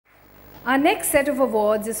Our next set of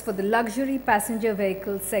awards is for the luxury passenger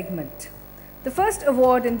vehicle segment. The first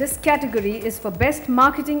award in this category is for Best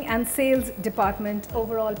Marketing and Sales Department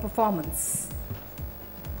Overall Performance.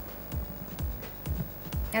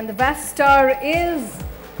 And the VAS star is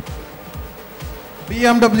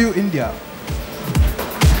BMW India.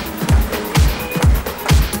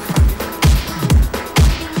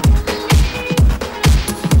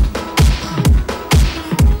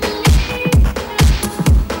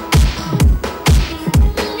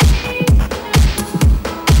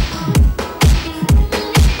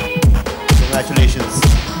 Congratulations.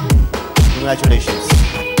 Congratulations.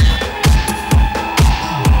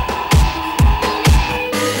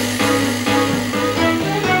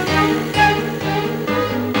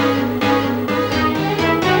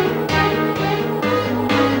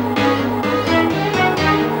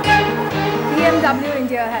 BMW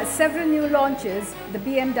India has several new launches: the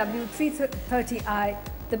BMW 330i,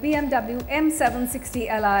 the BMW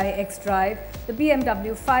M760Li X-Drive, the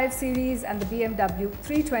BMW 5 Series and the BMW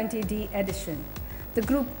 320d Edition. The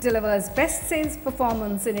group delivers best sales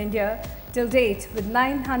performance in India till date with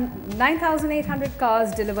 9,800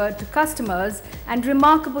 cars delivered to customers and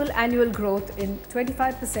remarkable annual growth in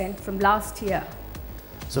 25% from last year.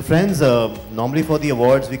 So friends, normally for the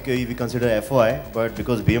awards we consider FY, but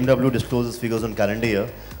because BMW discloses figures on calendar year,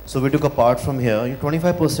 so we took a part from here,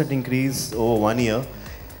 25% increase over 1 year,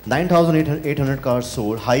 9,800 cars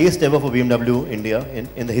sold, highest ever for BMW India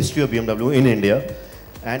in the history of BMW in India,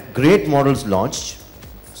 and great models launched,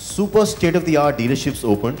 super state-of-the-art dealerships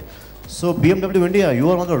opened. So BMW India, you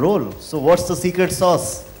are on the roll. So what's the secret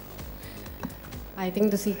sauce? I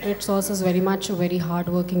think the secret sauce is very much a very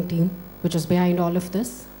hard-working team which is behind all of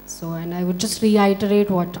this. So, and I would just reiterate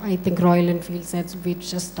what I think Royal Enfield said, we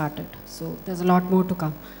just started. So there's a lot more to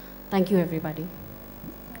come. Thank you, everybody.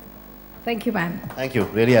 Thank you, ma'am. Thank you.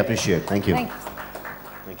 Really appreciate. Thank you. Thank you.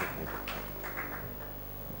 Thank you.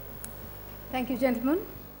 Thank you, gentlemen.